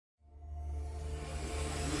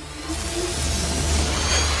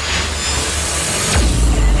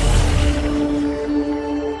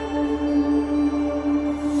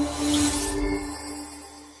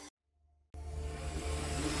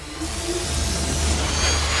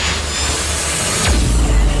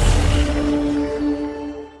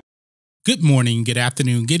Good morning, good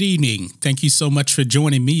afternoon, good evening. Thank you so much for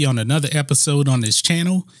joining me on another episode on this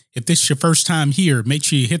channel. If this is your first time here, make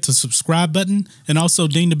sure you hit the subscribe button and also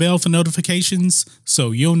ding the bell for notifications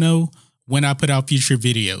so you'll know when I put out future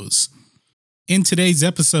videos. In today's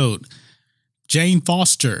episode, Jane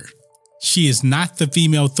Foster. She is not the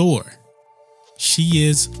female Thor. She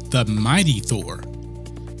is the Mighty Thor.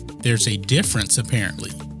 There's a difference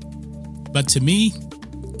apparently. But to me,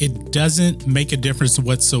 it doesn't make a difference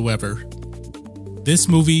whatsoever. This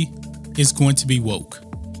movie is going to be woke.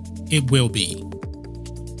 It will be.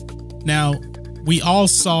 Now, we all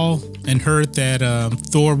saw and heard that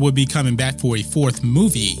Thor would be coming back for a fourth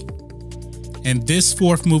movie. And this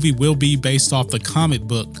fourth movie will be based off the comic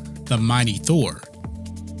book, The Mighty Thor.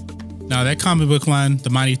 Now, that comic book line,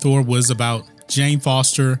 The Mighty Thor, was about Jane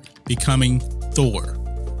Foster becoming Thor.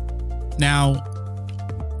 Now,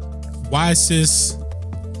 why is this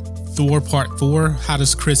Thor Part 4? How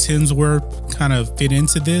does Chris Hemsworth kind of fit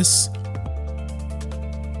into this?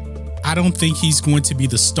 I don't think he's going to be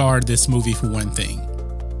the star of this movie for one thing,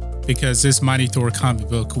 because this Mighty Thor comic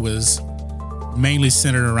book was mainly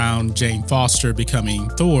centered around Jane Foster becoming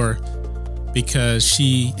Thor because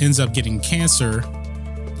she ends up getting cancer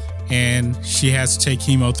and she has to take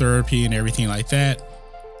chemotherapy and everything like that.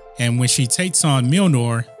 And when she takes on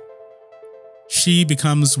Mjolnir, she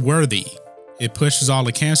becomes worthy. It pushes all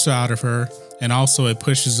the cancer out of her, and also it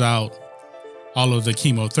pushes out all of the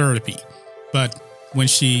chemotherapy. But when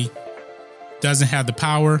she doesn't have the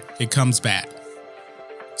power, it comes back.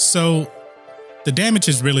 So the damage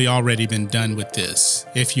has really already been done with this,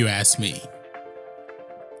 if you ask me.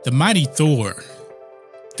 The Mighty Thor.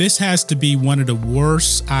 This has to be one of the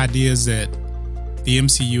worst ideas that the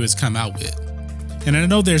MCU has come out with. And I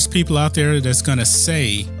know there's people out there that's going to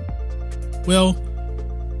say, well,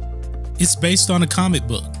 it's based on a comic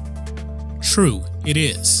book. True, it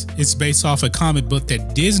is. It's based off a comic book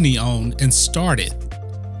that Disney owned and started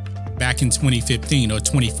back in 2015 or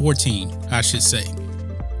 2014, I should say.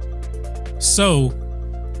 So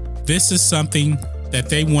this is something that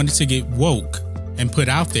they wanted to get woke and put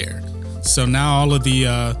out there. So now all of the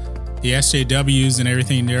SJWs and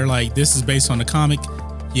everything, they're like, this is based on a comic.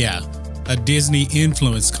 Yeah, a Disney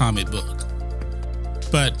influenced comic book.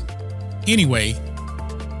 But anyway,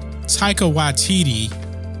 Taika Waititi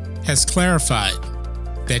has clarified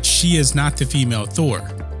that she is not the female Thor.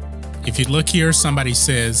 If you look here, somebody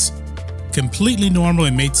says, completely normal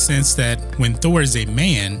and makes sense that when Thor is a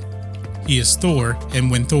man, he is Thor, and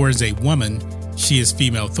when Thor is a woman, she is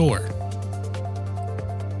female Thor.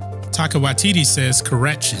 Taika Waititi says,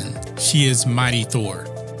 correction, she is Mighty Thor.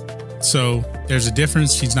 So there's a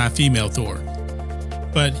difference, she's not female Thor.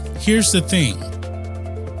 But here's the thing.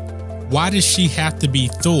 Why does she have to be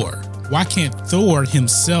Thor? Why can't Thor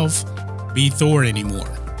himself be Thor anymore?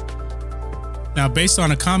 Now, based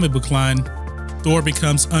on a comic book line, Thor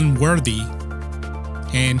becomes unworthy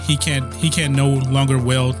and he can no longer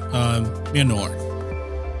wield Mjolnir.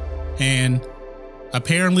 And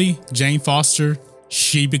apparently Jane Foster,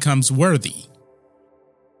 she becomes worthy.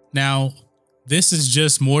 Now, this is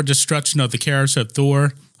just more destruction of the character of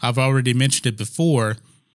Thor. I've already mentioned it before.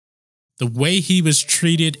 The way he was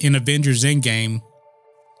treated in Avengers Endgame,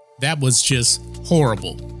 that was just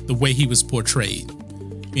horrible. The way he was portrayed.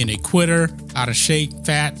 Being a quitter, out of shape,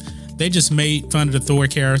 fat. They just made fun of the Thor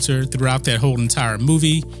character throughout that whole entire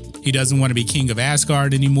movie. He doesn't want to be king of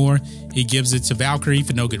Asgard anymore. He gives it to Valkyrie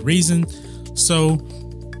for no good reason. So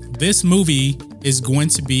this movie is going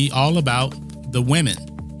to be all about the women.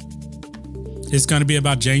 It's going to be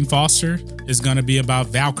about Jane Foster. It's going to be about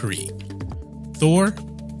Valkyrie. Thor,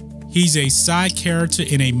 he's a side character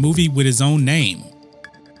in a movie with his own name.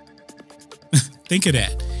 Think of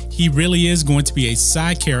that. He really is going to be a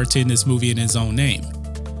side character in this movie in his own name,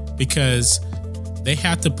 because they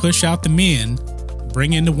have to push out the men,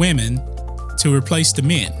 bring in the women to replace the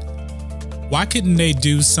men. Why couldn't they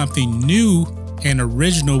do something new and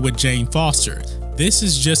original with Jane Foster? This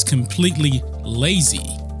is just completely lazy.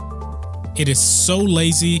 It is so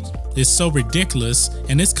lazy. It's so ridiculous.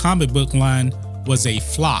 And this comic book line was a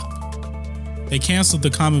flop. They canceled the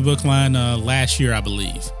comic book line last year, I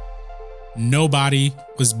believe. Nobody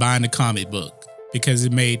was buying the comic book because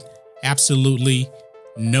it made absolutely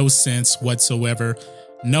no sense whatsoever.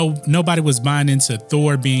 Nobody was buying into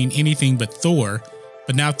Thor being anything but Thor,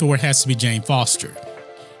 but now Thor has to be Jane Foster.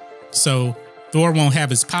 So Thor won't have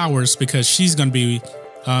his powers because she's going to be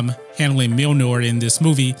handling Mjolnir in this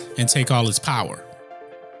movie and take all his power.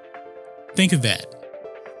 Think of that.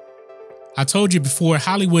 I told you before,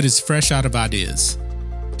 Hollywood is fresh out of ideas.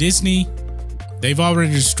 Disney, they've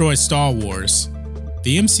already destroyed Star Wars.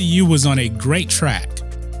 The MCU was on a great track.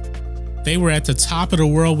 They were at the top of the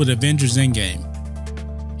world with Avengers Endgame.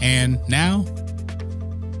 And now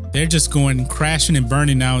they're just going crashing and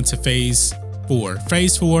burning now into phase 4.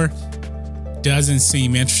 Phase 4 doesn't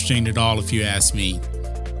seem interesting at all, if you ask me.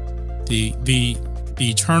 The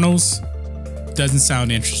Eternals doesn't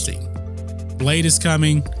sound interesting. Blade is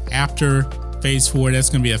coming after phase 4. That's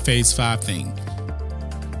going to be a phase 5 thing.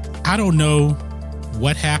 I don't know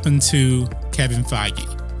what happened to Kevin Feige.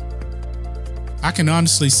 I can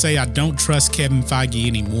honestly say I don't trust Kevin Feige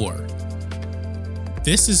anymore.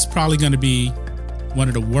 This is probably going to be one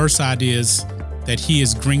of the worst ideas that he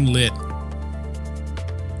has greenlit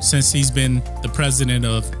since he's been the president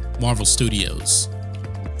of Marvel Studios.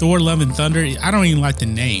 Thor: Love and Thunder, I don't even like the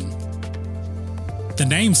name. The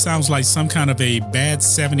name sounds like some kind of a bad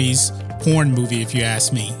 70s porn movie, if you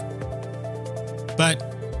ask me. But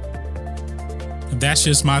that's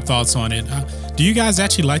just my thoughts on it. Do you guys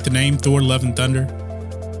actually like the name Thor: Love and Thunder?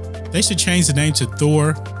 They should change the name to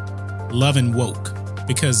Thor: Love and Woke,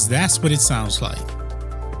 because that's what it sounds like.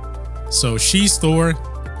 So she's Thor,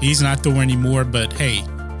 he's not Thor anymore, but hey,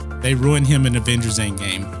 they ruined him in Avengers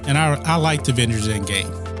Endgame. And I liked Avengers Endgame,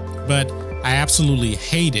 but I absolutely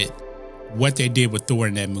hated what they did with Thor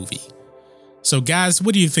in that movie. So guys,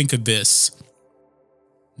 what do you think of this?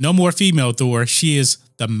 No more female Thor. She is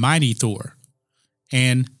the Mighty Thor.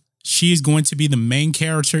 And she is going to be the main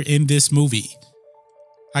character in this movie.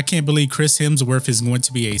 I can't believe Chris Hemsworth is going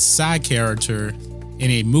to be a side character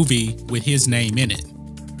in a movie with his name in it.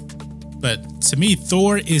 But to me,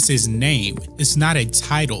 Thor is his name. It's not a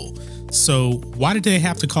title. So why did they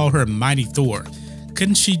have to call her Mighty Thor?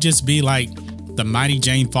 Couldn't she just be like the Mighty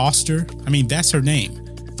Jane Foster? I mean, that's her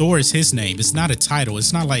name. Thor is his name. It's not a title.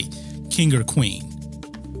 It's not like king or queen.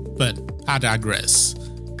 But I digress.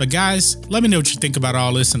 But guys, let me know what you think about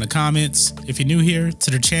all this in the comments. If you're new here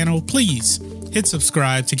to the channel, please hit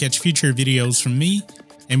subscribe to catch future videos from me,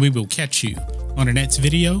 and we will catch you on the next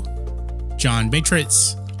video. John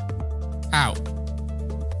Matrixx, out.